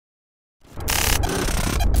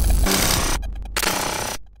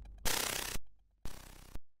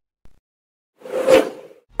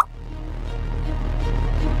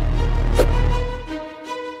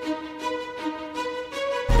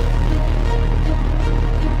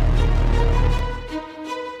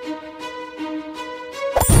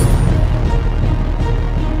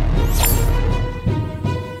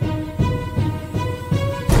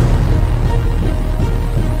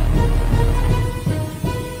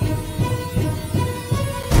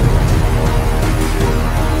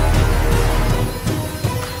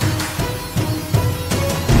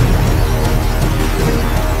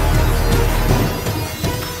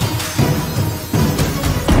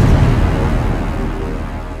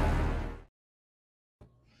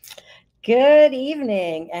Good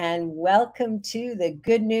evening and welcome to the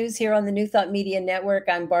good news here on the New Thought Media Network.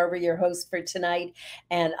 I'm Barbara, your host for tonight,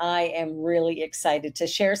 and I am really excited to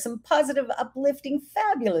share some positive, uplifting,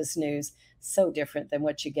 fabulous news. So different than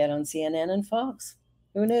what you get on CNN and Fox.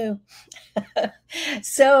 Who knew?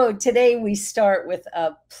 So today we start with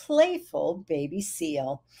a playful baby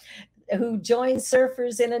seal who joined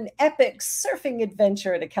surfers in an epic surfing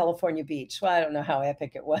adventure at a California beach. Well, I don't know how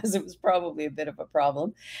epic it was. It was probably a bit of a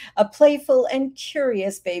problem. A playful and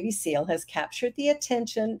curious baby seal has captured the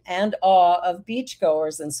attention and awe of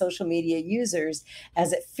beachgoers and social media users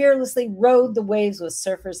as it fearlessly rode the waves with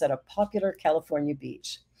surfers at a popular California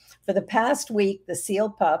beach. For the past week, the seal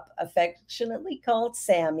pup, affectionately called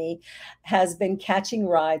Sammy, has been catching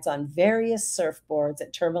rides on various surfboards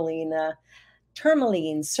at Tourmaline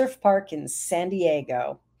Surf Park in San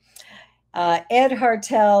Diego. Ed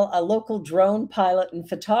Hartel, a local drone pilot and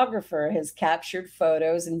photographer, has captured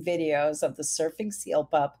photos and videos of the surfing seal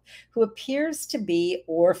pup, who appears to be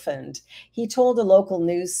orphaned. He told a local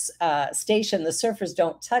news station the surfers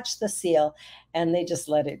don't touch the seal and they just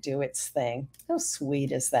let it do its thing. How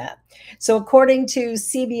sweet is that? So, according to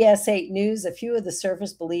CBS 8 News, a few of the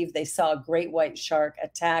surfers believe they saw a great white shark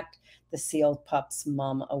attack the seal pup's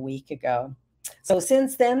mom a week ago. So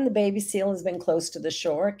since then, the baby seal has been close to the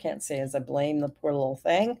shore. Can't say as I blame the poor little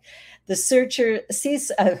thing. The searcher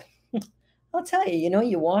sees. I'll tell you,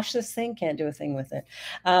 you wash this thing, can't do a thing with it.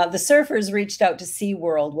 The surfers reached out to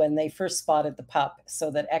SeaWorld when they first spotted the pup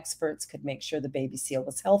so that experts could make sure the baby seal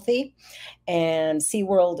was healthy. And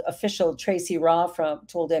SeaWorld official Tracy Raw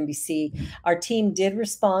told NBC, our team did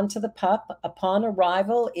respond to the pup. Upon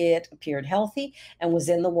arrival, it appeared healthy and was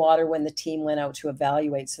in the water when the team went out to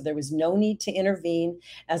evaluate. So there was no need to intervene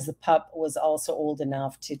as the pup was also old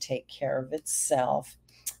enough to take care of itself.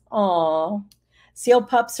 Aww. Seal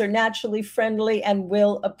pups are naturally friendly and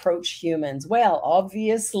will approach humans. Well,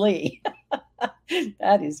 obviously.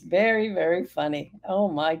 That is very, very funny. Oh,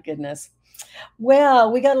 my goodness.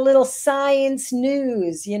 Well, we got a little science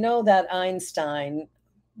news. You know that Einstein,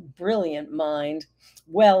 brilliant mind,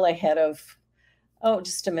 well ahead of. Oh,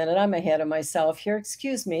 just a minute. I'm ahead of myself here.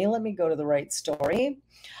 Excuse me. Let me go to the right story.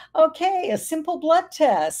 Okay, a simple blood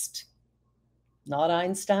test. Not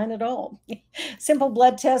Einstein at all. Simple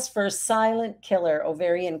blood test for silent killer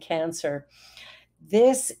ovarian cancer.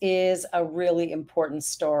 This is a really important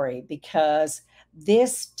story because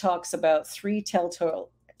this talks about three telltale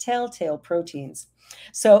proteins.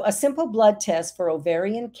 So, a simple blood test for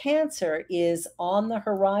ovarian cancer is on the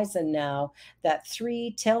horizon now that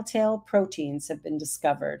three telltale proteins have been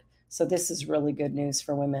discovered. So, this is really good news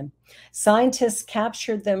for women. Scientists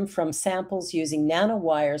captured them from samples using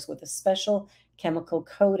nanowires with a special chemical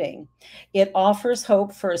coating. It offers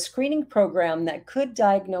hope for a screening program that could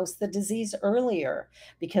diagnose the disease earlier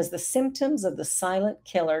because the symptoms of the silent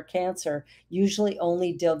killer cancer usually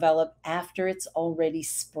only develop after it's already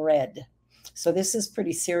spread. So this is a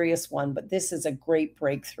pretty serious one, but this is a great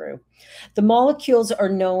breakthrough. The molecules are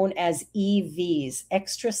known as EVs,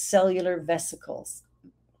 extracellular vesicles.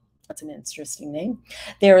 That's an interesting name.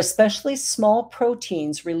 They are especially small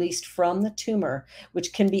proteins released from the tumor,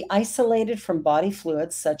 which can be isolated from body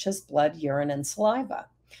fluids such as blood, urine, and saliva.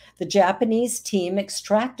 The Japanese team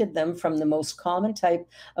extracted them from the most common type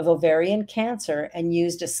of ovarian cancer and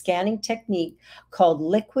used a scanning technique called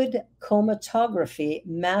liquid chromatography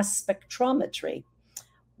mass spectrometry.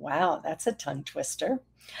 Wow, that's a tongue twister.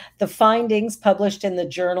 The findings published in the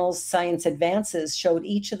journal Science Advances showed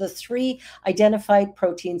each of the three identified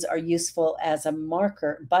proteins are useful as a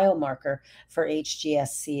biomarker for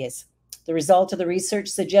HGSCs. The result of the research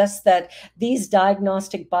suggests that these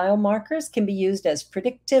diagnostic biomarkers can be used as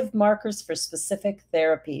predictive markers for specific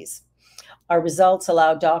therapies. Our results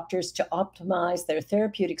allow doctors to optimize their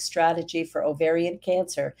therapeutic strategy for ovarian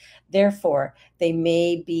cancer. Therefore, they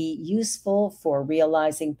may be useful for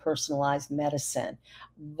realizing personalized medicine.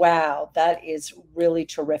 Wow, that is really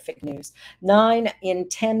terrific news. 9 in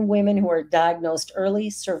 10 women who are diagnosed early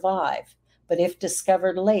survive, but if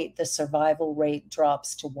discovered late, the survival rate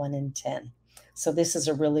drops to 1 in 10. So this is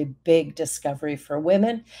a really big discovery for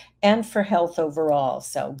women and for health overall.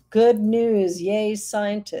 So good news. Yay,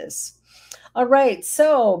 scientists. All right,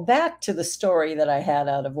 so back to the story that I had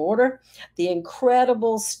out of order, the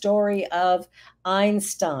incredible story of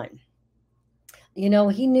Einstein. He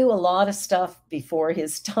knew a lot of stuff before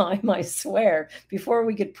his time, I swear. Before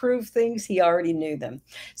we could prove things, he already knew them.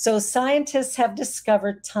 So scientists have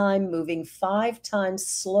discovered time moving 5 times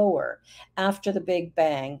slower after the Big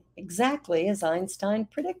Bang, exactly as Einstein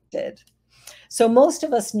predicted. So most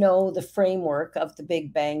of us know the framework of the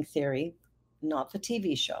Big Bang Theory, not the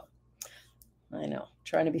TV show. I know,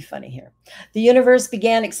 trying to be funny here. The universe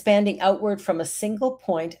began expanding outward from a single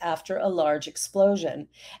point after a large explosion.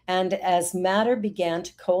 And as matter began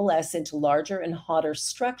to coalesce into larger and hotter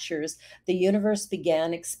structures, the universe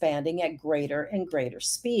began expanding at greater and greater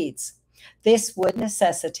speeds. This would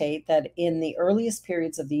necessitate that in the earliest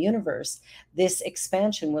periods of the universe, this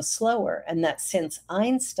expansion was slower, and that since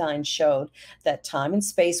Einstein showed that time and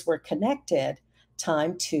space were connected,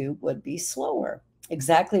 time too would be slower.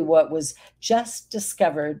 Exactly what was just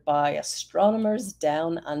discovered by astronomers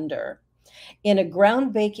down under. In a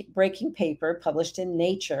groundbreaking paper published in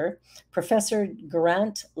Nature, Professor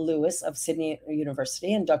Grant Lewis of Sydney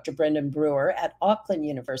University and Dr. Brendan Brewer at Auckland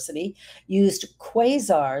University used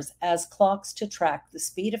quasars as clocks to track the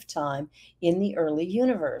speed of time in the early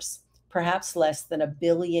universe, perhaps less than 1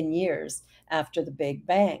 billion years after the Big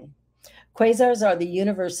Bang. Quasars are the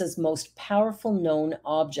universe's most powerful known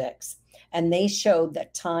objects, and they showed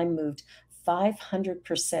that time moved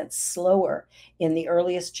 500% slower in the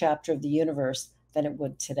earliest chapter of the universe than it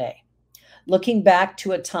would today. Looking back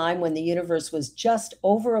to a time when the universe was just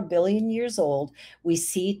over 1 billion years old, we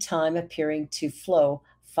see time appearing to flow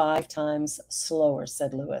 5 times slower,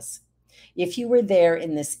 said Lewis. If you were there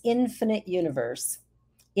in this infant universe,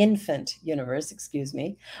 1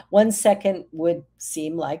 second would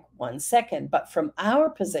seem like 1 second. But from our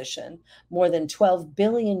position, more than 12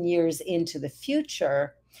 billion years into the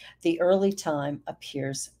future, the early time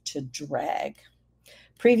appears to drag.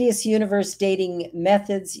 Previous universe dating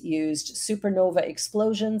methods used supernova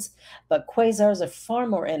explosions, but quasars are far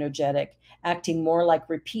more energetic, acting more like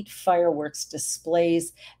repeat fireworks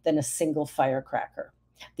displays than a single firecracker.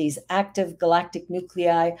 These active galactic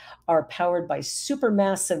nuclei are powered by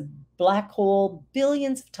supermassive black hole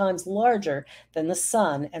billions of times larger than the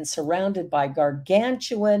sun and surrounded by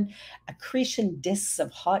gargantuan accretion disks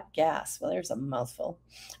of hot gas. Well, there's a mouthful.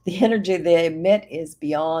 The energy they emit is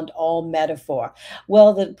beyond all metaphor.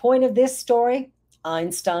 Well, the point of this story,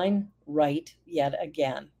 Einstein right yet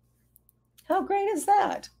again. How great is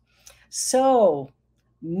that? So,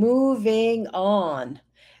 moving on.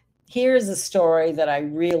 Here's a story that I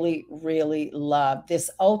really, really love. This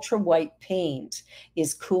ultra white paint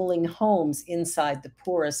is cooling homes inside the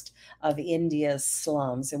poorest of India's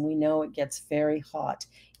slums. And we know it gets very hot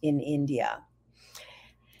in India.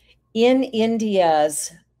 In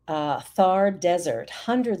India's Thar Desert,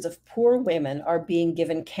 hundreds of poor women are being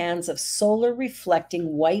given cans of solar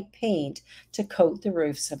reflecting white paint to coat the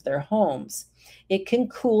roofs of their homes. It can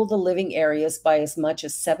cool the living areas by as much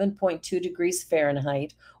as 7.2 degrees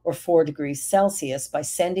Fahrenheit or 4 degrees Celsius by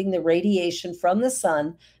sending the radiation from the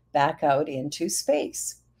sun back out into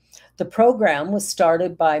space. The program was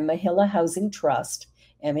started by Mahila Housing Trust,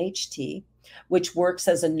 MHT, which works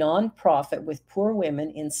as a nonprofit with poor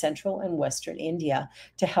women in central and western India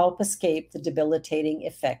to help escape the debilitating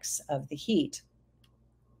effects of the heat.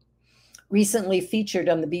 Recently featured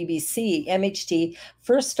on the BBC, MHT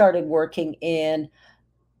first started working in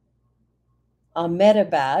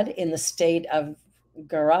Ahmedabad in the state of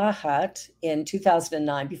Gujarat in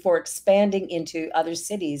 2009 before expanding into other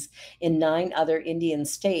cities in 9 other Indian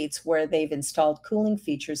states where they've installed cooling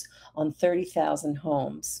features on 30,000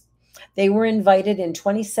 homes. They were invited in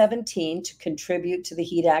 2017 to contribute to the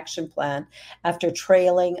heat action plan after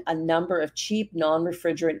trailing a number of cheap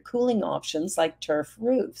non-refrigerant cooling options like turf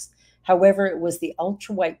roofs. However, it was the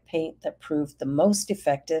ultra-white paint that proved the most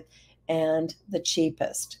effective and the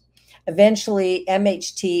cheapest. Eventually,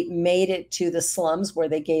 MHT made it to the slums where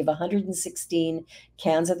they gave 116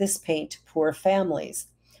 cans of this paint to poor families.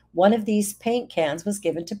 One of these paint cans was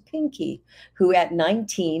given to Pinky, who at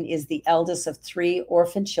 19 is the eldest of 3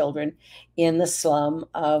 orphan children in the slum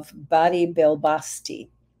of Badi Bilbasti.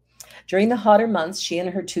 During the hotter months, she and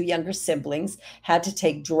her 2 younger siblings had to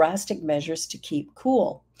take drastic measures to keep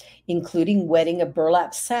cool, including wetting a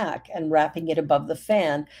burlap sack and wrapping it above the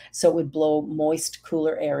fan so it would blow moist,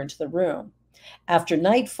 cooler air into the room. After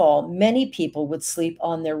nightfall, many people would sleep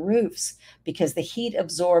on their roofs because the heat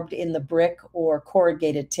absorbed in the brick or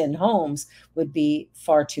corrugated tin homes would be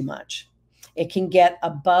far too much. It can get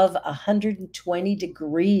above 120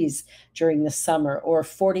 degrees during the summer or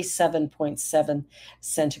 47.7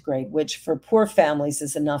 centigrade, which for poor families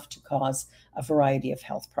is enough to cause a variety of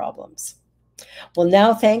health problems. Well,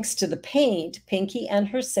 now thanks to the paint, Pinky and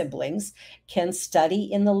her siblings can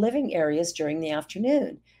study in the living areas during the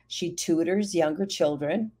afternoon. She tutors younger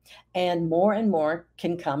children, and more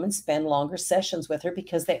can come and spend longer sessions with her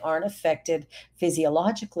because they aren't affected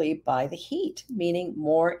physiologically by the heat, meaning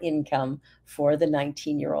more income for the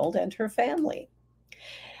 19-year-old and her family.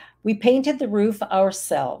 We painted the roof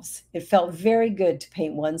ourselves. It felt very good to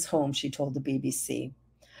paint one's home, she told the BBC.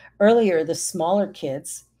 Earlier, the smaller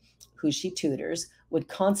kids, who she tutors, would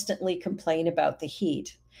constantly complain about the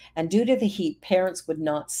heat. And due to the heat, parents would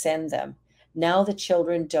not send them. Now the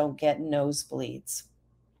children don't get nosebleeds.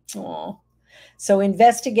 Aww. So,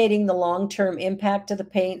 investigating the long term impact of the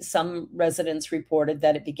paint, some residents reported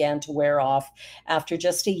that it began to wear off after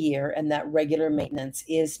just a year and that regular maintenance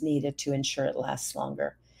is needed to ensure it lasts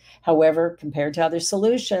longer. However, compared to other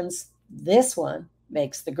solutions, this one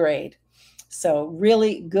makes the grade. So,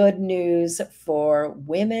 really good news for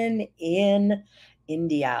women in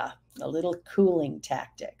India, a little cooling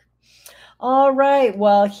tactic. All right,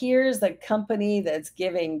 well, here's the company that's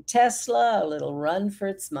giving Tesla a little run for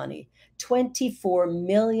its money. 24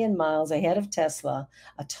 million miles ahead of Tesla,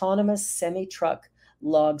 autonomous semi-truck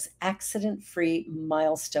logs accident-free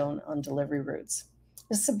milestone on delivery routes.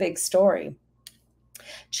 This is a big story.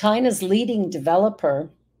 China's leading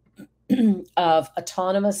developer of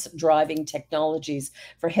autonomous driving technologies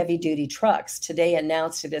for heavy-duty trucks today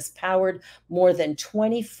announced it has powered more than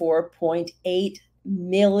 24.8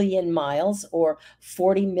 million miles or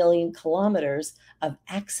 40 million kilometers of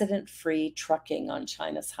accident-free trucking on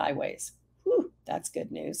China's highways. Whew, that's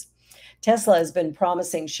good news. Tesla has been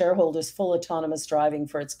promising shareholders full autonomous driving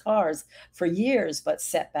for its cars for years, but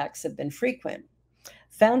setbacks have been frequent.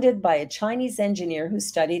 Founded by a Chinese engineer who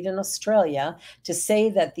studied in Australia, to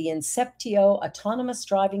say that the Inceptio autonomous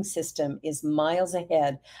driving system is miles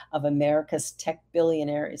ahead of America's tech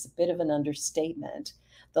billionaire is a bit of an understatement.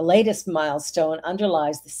 The latest milestone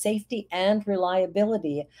underlies the safety and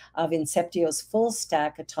reliability of Inceptio's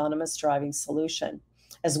full-stack autonomous driving solution,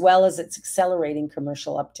 as well as its accelerating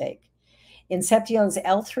commercial uptake. Inception's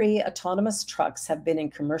L3 autonomous trucks have been in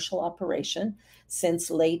commercial operation since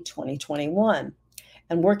late 2021.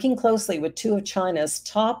 And working closely with two of China's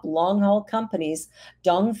top long-haul companies,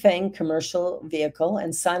 Dongfeng Commercial Vehicle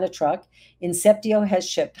and Sinotruk, Inceptio has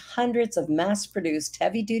shipped hundreds of mass-produced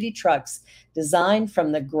heavy-duty trucks designed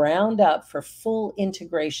from the ground up for full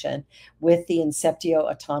integration with the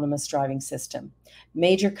Inceptio autonomous driving system.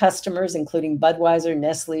 Major customers, including Budweiser,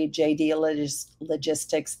 Nestle, JD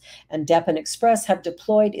Logistics, and Deppon Express, have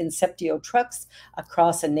deployed Inceptio trucks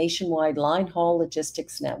across a nationwide line-haul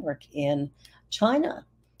logistics network in China.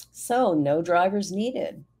 So no drivers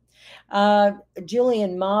needed.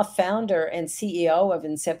 Julian Ma, founder and CEO of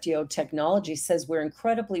Inceptio Technology, says we're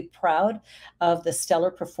incredibly proud of the stellar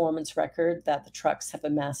performance record that the trucks have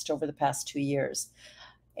amassed over the past 2 years.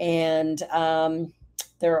 And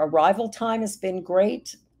their arrival time has been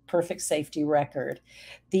great, perfect safety record.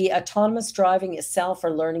 The autonomous driving itself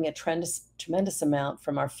are learning a tremendous amount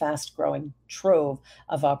from our fast-growing trove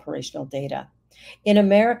of operational data. In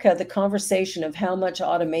America, the conversation of how much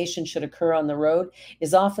automation should occur on the road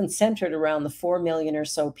is often centered around the 4 million or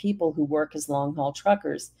so people who work as long-haul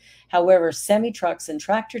truckers. However, semi-trucks and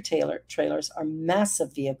tractor trailers are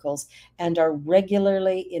massive vehicles and are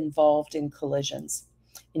regularly involved in collisions.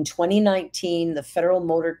 In 2019, the Federal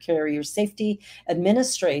Motor Carrier Safety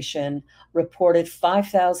Administration reported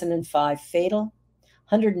 5,005 fatal,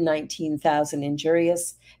 119,000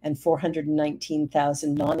 injurious, and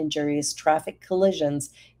 419,000 non-injurious traffic collisions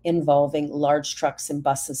involving large trucks and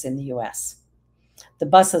buses in the U.S. The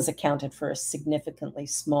buses accounted for a significantly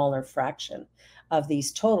smaller fraction of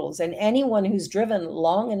these totals, and anyone who's driven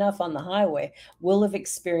long enough on the highway will have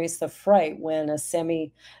experienced the fright when a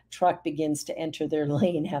semi-truck begins to enter their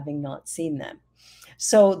lane, having not seen them.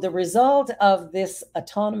 So the result of this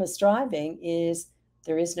autonomous driving is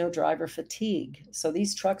there is no driver fatigue. So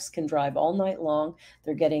these trucks can drive all night long.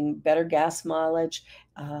 They're getting better gas mileage.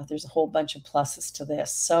 There's a whole bunch of pluses to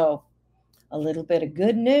this. So a little bit of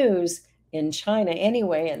good news in China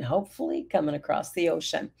anyway, and hopefully coming across the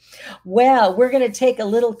ocean. Well, we're going to take a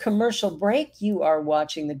little commercial break. You are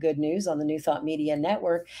watching The Good News on the New Thought Media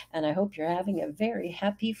Network, and I hope you're having a very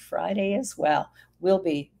happy Friday as well. We'll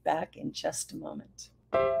be back in just a moment.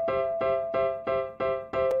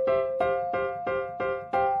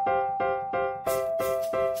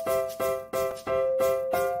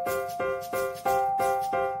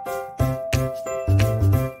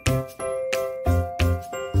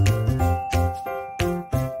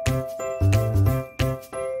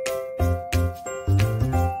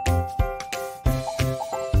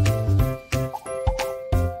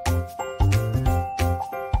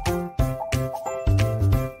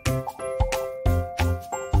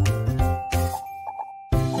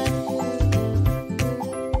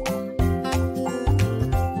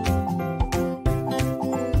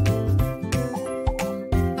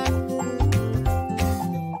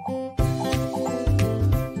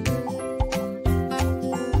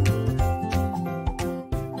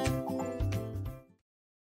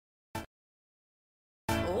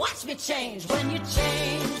 watch me change. When you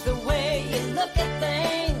change the way you look at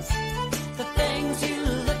things, the things you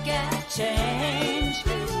look at change.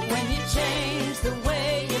 When you change the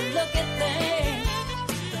way you look at things,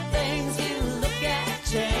 the things you look at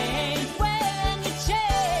change. When you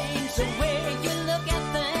change the way you look at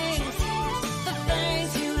things, the things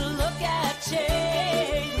you look at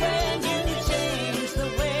change. When you change the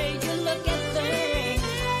way you look at things,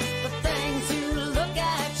 the things you look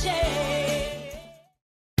at change.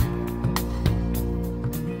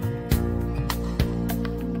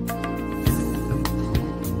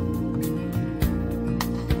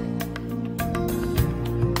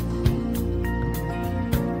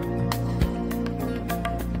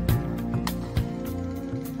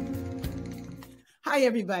 Hi,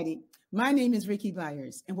 everybody. My name is Ricky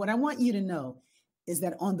Byers, and what I want you to know is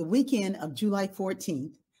that on the weekend of July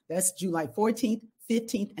 14th, that's July 14th,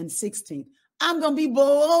 15th, and 16th, I'm going to be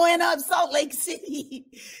blowing up Salt Lake City.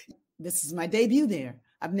 This is my debut there.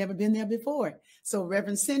 I've never been there before. So,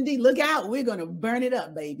 Reverend Cindy, look out. We're going to burn it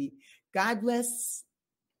up, baby. God bless.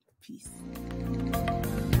 Peace.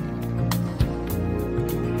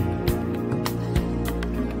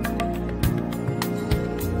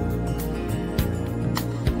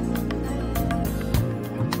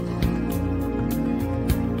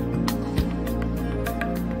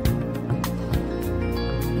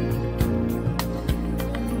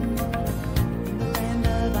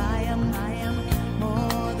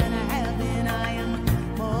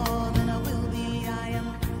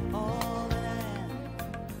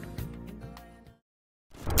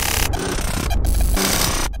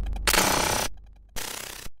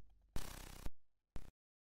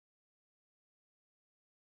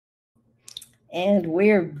 And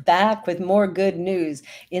we're back with more good news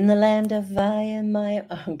in the land of I am my.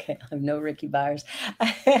 Okay, I'm no Ricky Byers.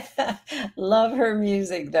 Love her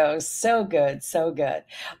music though. So good, so good.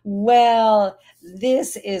 Well,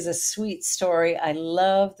 this is a sweet story. I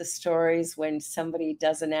love the stories when somebody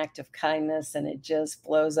does an act of kindness and it just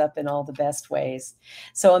blows up in all the best ways.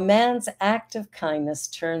 So a man's act of kindness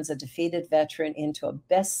turns a defeated veteran into a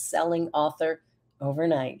best-selling author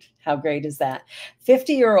overnight. How great is that?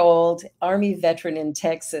 50-year-old Army veteran in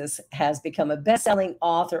Texas has become a best-selling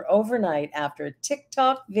author overnight after a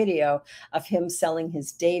TikTok video of him selling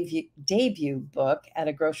his debut book at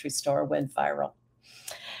a grocery store went viral.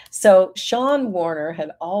 So Sean Warner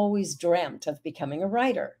had always dreamt of becoming a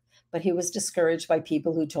writer, but he was discouraged by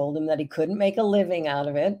people who told him that he couldn't make a living out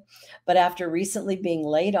of it. But after recently being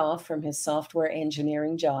laid off from his software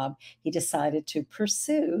engineering job, he decided to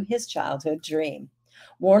pursue his childhood dream.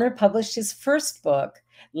 Warner published his first book,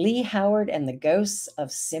 Lee Howard and the Ghosts of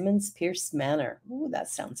Simmons Pierce Manor. Ooh, that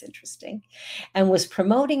sounds interesting. And was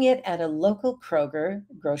promoting it at a local Kroger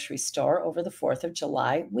grocery store over the 4th of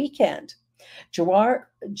July weekend. Gerard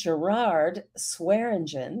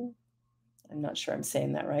Swearingen, I'm not sure I'm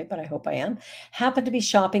saying that right, but I hope I am, happened to be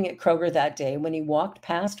shopping at Kroger that day when he walked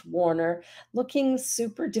past Warner looking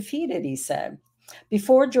super defeated, he said.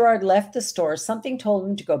 Before Gerard left the store, something told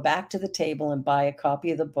him to go back to the table and buy a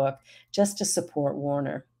copy of the book just to support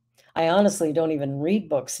Warner. I honestly don't even read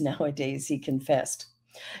books nowadays, he confessed.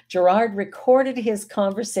 Gerard recorded his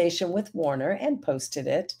conversation with Warner and posted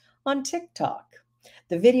it on TikTok.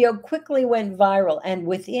 The video quickly went viral, and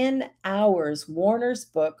within hours, Warner's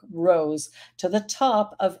book rose to the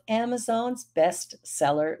top of Amazon's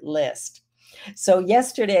bestseller list. So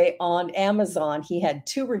yesterday on Amazon, he had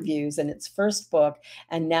 2 reviews in its first book,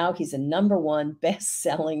 and now he's a #1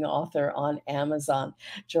 best-selling author on Amazon,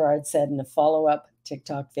 Gerard said in a follow-up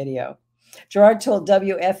TikTok video. Gerard told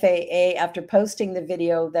WFAA after posting the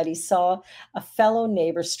video that he saw a fellow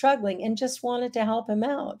neighbor struggling and just wanted to help him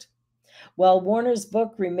out. While Warner's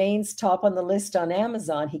book remains top on the list on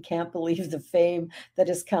Amazon, he can't believe the fame that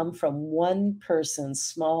has come from one person's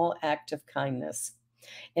small act of kindness.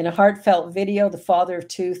 In a heartfelt video, the father of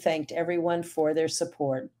 2 thanked everyone for their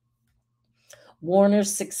support.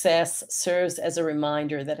 Warner's success serves as a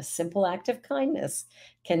reminder that a simple act of kindness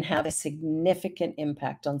can have a significant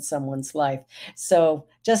impact on someone's life. So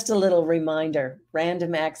just a little reminder,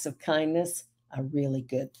 random acts of kindness, a really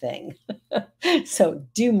good thing. So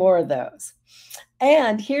do more of those.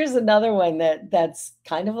 And here's another one that's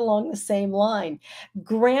kind of along the same line.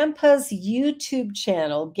 Grandpa's YouTube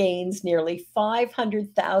channel gains nearly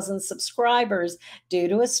 500,000 subscribers due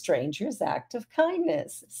to a stranger's act of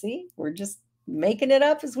kindness. See, we're just making it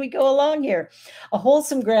up as we go along here. A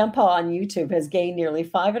wholesome grandpa on YouTube has gained nearly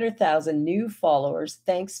 500,000 new followers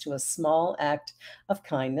thanks to a small act of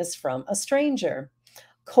kindness from a stranger.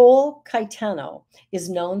 Cole Caetano is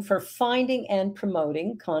known for finding and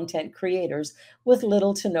promoting content creators with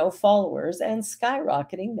little to no followers and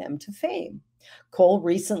skyrocketing them to fame. Cole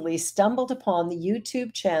recently stumbled upon the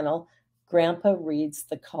YouTube channel Grandpa Reads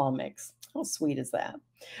the Comics. How sweet is that?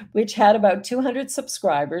 Which had about 200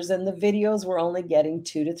 subscribers, and the videos were only getting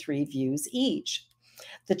 2 to 3 views each.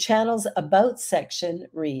 The channel's About section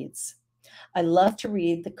reads, I love to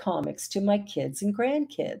read the comics to my kids and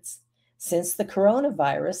grandkids. Since the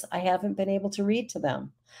coronavirus, I haven't been able to read to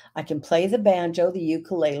them. I can play the banjo, the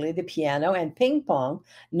ukulele, the piano, and ping pong,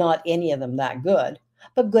 not any of them that good,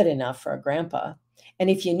 but good enough for a grandpa. And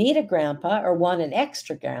if you need a grandpa or want an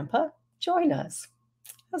extra grandpa, join us.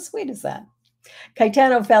 How sweet is that?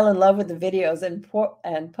 Caetano fell in love with the videos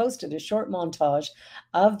and posted a short montage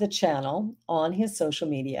of the channel on his social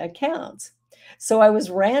media accounts. So I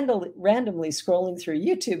was randomly scrolling through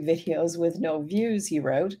YouTube videos with no views, he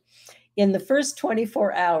wrote. In the first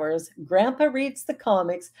 24 hours, Grandpa Reads the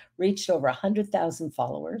Comics reached over 100,000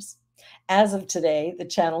 followers. As of today, the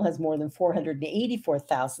channel has more than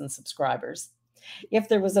 484,000 subscribers. If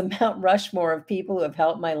there was a Mount Rushmore of people who have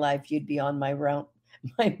helped my life, you'd be on my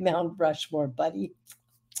Mount Rushmore, buddy.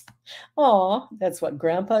 Aw, that's what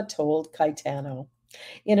Grandpa told Caetano.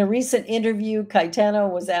 In a recent interview,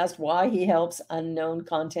 Caetano was asked why he helps unknown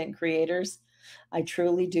content creators. I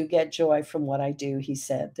truly do get joy from what I do, he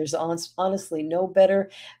said. There's honestly no better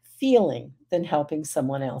feeling than helping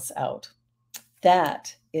someone else out.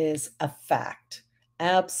 That is a fact.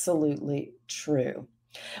 Absolutely true.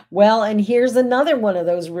 Well, and here's another one of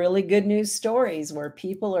those really good news stories where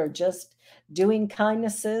people are just doing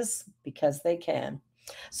kindnesses because they can.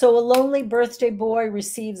 So a lonely birthday boy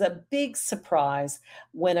receives a big surprise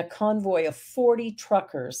when a convoy of 40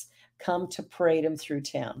 truckers come to parade him through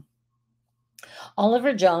town.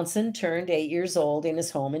 Oliver Johnson turned 8 years old in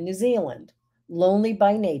his home in New Zealand. Lonely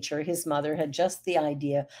by nature, his mother had just the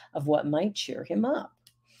idea of what might cheer him up.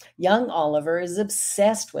 Young Oliver is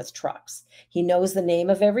obsessed with trucks. He knows the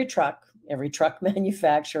name of every truck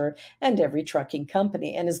manufacturer, and every trucking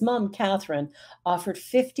company. And his mom, Catherine, offered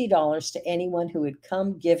 $50 to anyone who would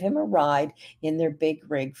come give him a ride in their big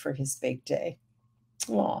rig for his big day.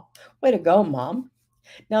 Aw, way to go, Mom.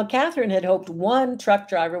 Now, Catherine had hoped one truck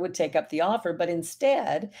driver would take up the offer, but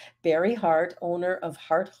instead, Barry Hart, owner of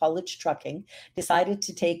Hart Haulage Trucking, decided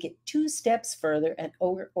to take it 2 steps further and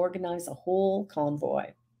organize a whole convoy.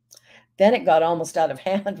 Then it got almost out of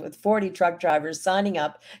hand with 40 truck drivers signing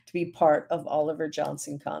up to be part of Oliver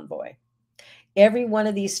Johnson convoy. Every one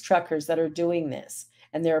of these truckers that are doing this,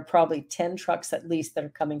 and there are probably 10 trucks at least that are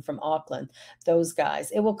coming from Auckland, those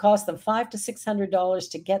guys, it will cost them $500 to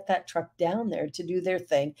 $600 to get that truck down there to do their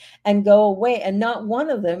thing and go away. And not one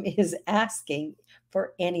of them is asking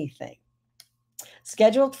for anything.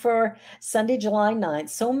 Scheduled for Sunday, July 9th,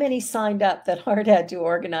 so many signed up that Hart had to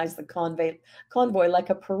organize the convoy like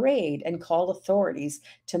a parade and call authorities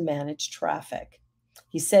to manage traffic.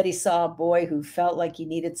 He said he saw a boy who felt like he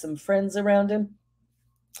needed some friends around him,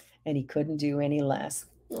 and he couldn't do any less.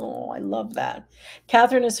 Oh, I love that.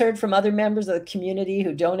 Catherine has heard from other members of the community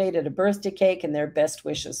who donated a birthday cake and their best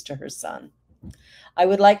wishes to her son. I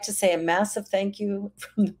would like to say a massive thank you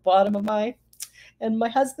from the bottom of my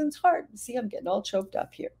husband's heart. See, I'm getting all choked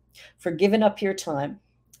up here, for giving up your time.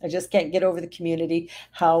 I just can't get over the community,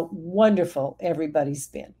 how wonderful everybody's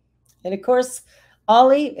been. And of course,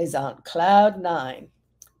 Ollie is on cloud 9.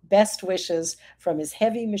 Best wishes from his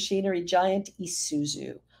heavy machinery giant,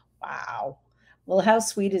 Isuzu. Wow. Well, how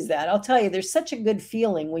sweet is that? I'll tell you, there's such a good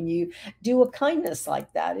feeling when you do a kindness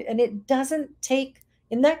like that. And it doesn't take,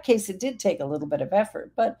 in that case, it did take a little bit of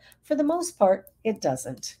effort, but for the most part, it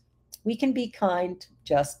doesn't. We can be kind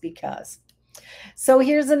just because. So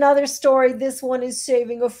here's another story. This one is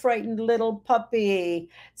saving a frightened little puppy.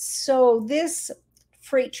 So this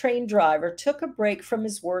freight train driver took a break from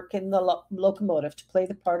his work in the locomotive to play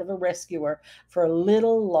the part of a rescuer for a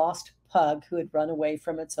little lost pug who had run away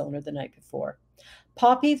from its owner the night before.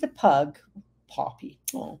 Poppy the pug,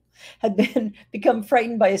 had become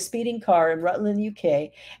frightened by a speeding car in Rutland, UK,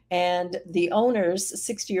 and the owners,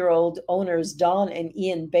 60-year-old owners Don and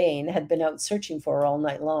Ian Bain, had been out searching for her all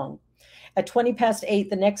night long. At 8:20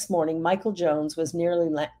 the next morning, Michael Jones was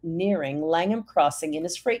nearing Langham Crossing in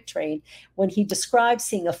his freight train when he described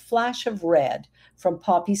seeing a flash of red from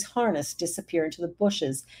Poppy's harness disappear into the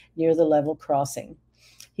bushes near the level crossing.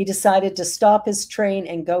 He decided to stop his train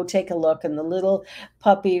and go take a look, and the little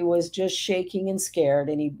puppy was just shaking and scared.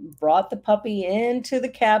 And he brought the puppy into the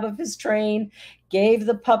cab of his train, gave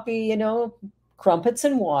the puppy, crumpets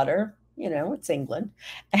and water. It's England,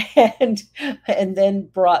 and then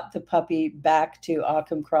brought the puppy back to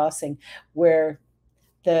Occam Crossing, where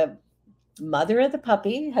The mother of the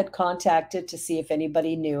puppy had contacted to see if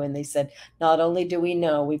anybody knew, and they said, not only do we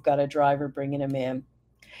know, we've got a driver bringing him in.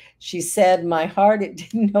 She said, my heart, it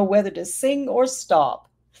didn't know whether to sing or stop.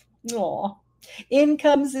 Aw, in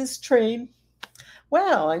comes this train.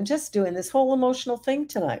 Wow, I'm just doing this whole emotional thing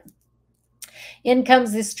tonight. In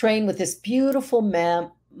comes this train with this beautiful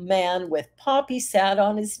man with Poppy sat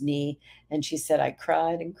on his knee, and she said, I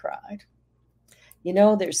cried and cried. You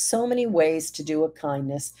know, there's so many ways to do a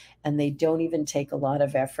kindness, and they don't even take a lot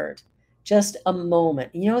of effort. Just a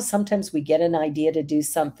moment. You know, sometimes we get an idea to do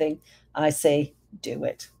something. I say, do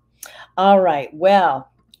it. All right.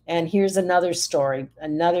 Well, and here's another story.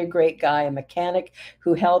 Another great guy, a mechanic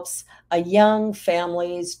who helps a young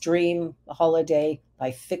family's dream holiday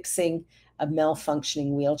by fixing a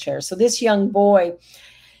malfunctioning wheelchair. So this young boy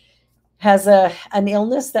has an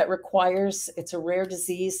illness that requires, it's a rare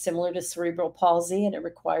disease similar to cerebral palsy, and it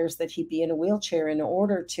requires that he be in a wheelchair in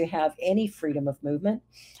order to have any freedom of movement.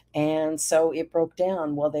 And so it broke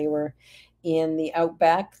down while they were in the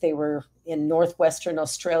outback. They were in northwestern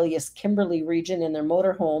Australia's Kimberley region in their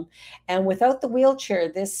motorhome. And without the wheelchair,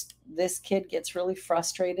 this kid gets really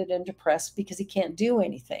frustrated and depressed because he can't do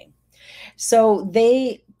anything. So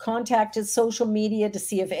they contacted social media to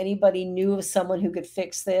see if anybody knew of someone who could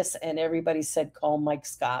fix this, and everybody said, call Mike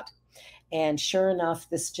Scott. And sure enough,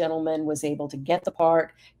 this gentleman was able to get the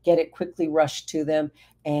part, get it quickly rushed to them,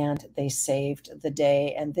 and they saved the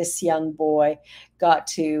day. And this young boy got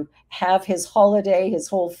to have his holiday. His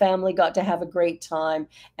whole family got to have a great time,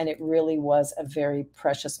 and it really was a very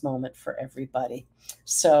precious moment for everybody.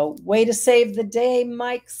 So way to save the day,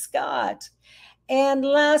 Mike Scott. And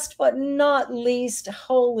last but not least,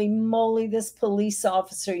 holy moly, this police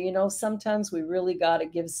officer, you know, sometimes we really got to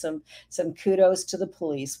give some kudos to the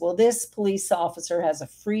police. Well, this police officer has a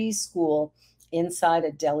free school inside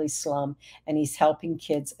a Delhi slum, and he's helping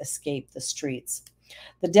kids escape the streets.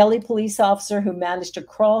 The Delhi police officer who managed to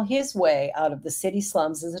crawl his way out of the city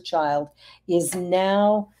slums as a child is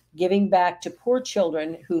now giving back to poor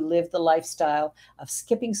children who live the lifestyle of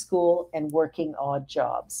skipping school and working odd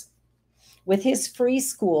jobs. With his free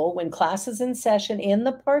school, when class is in session in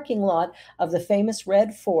the parking lot of the famous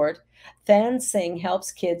Red Fort, Than Singh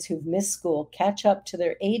helps kids who've missed school catch up to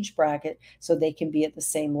their age bracket so they can be at the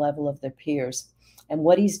same level of their peers. And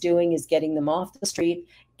what he's doing is getting them off the street,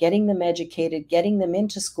 getting them educated, getting them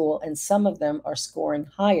into school, and some of them are scoring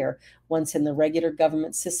higher once in the regular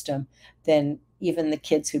government system than even the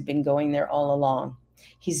kids who've been going there all along.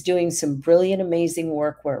 He's doing some brilliant, amazing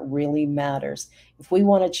work where it really matters. If we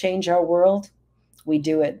want to change our world, we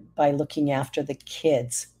do it by looking after the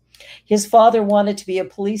kids. His father wanted to be a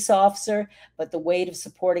police officer, but the weight of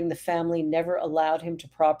supporting the family never allowed him to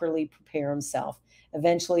properly prepare himself.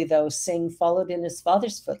 Eventually, though, Singh followed in his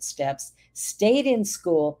father's footsteps, stayed in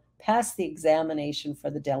school, passed the examination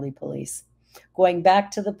for the Delhi police. Going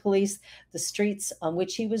back to the police, the streets on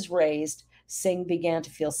which he was raised, Singh began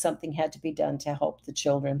to feel something had to be done to help the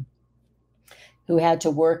children who had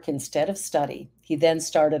to work instead of study. He then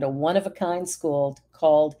started a one-of-a-kind school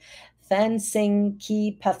called Than Singh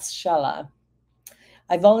Ki Pathshala.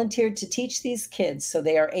 I volunteered to teach these kids so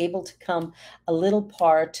they are able to come a little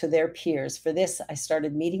par to their peers. For this, I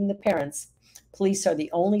started meeting the parents. Police are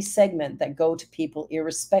the only segment that go to people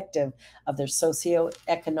irrespective of their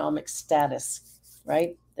socioeconomic status,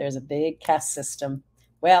 right? There's a big caste system.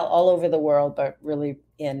 Well, all over the world, but really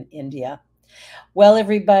in India. Well,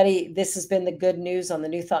 everybody, this has been the good news on the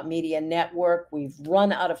New Thought Media Network. We've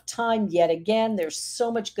run out of time yet again. There's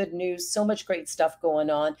so much good news, so much great stuff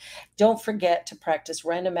going on. Don't forget to practice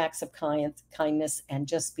random acts of kindness and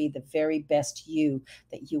just be the very best you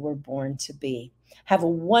that you were born to be. Have a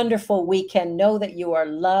wonderful weekend. Know that you are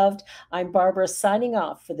loved. I'm Barbara signing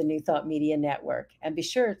off for the New Thought Media Network. And be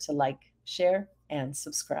sure to like, share, and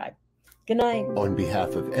subscribe. Good night. On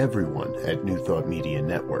behalf of everyone at New Thought Media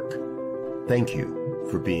Network, thank you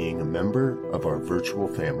for being a member of our virtual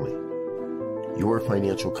family. Your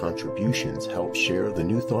financial contributions help share the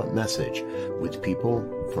New Thought message with people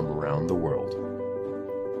from around the world.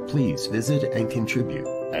 Please visit and contribute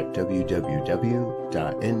at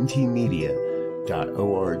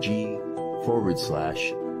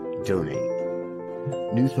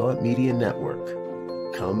www.ntmedia.org/donate. New Thought Media Network.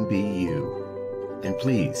 Come be you. And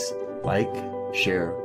please, like, share,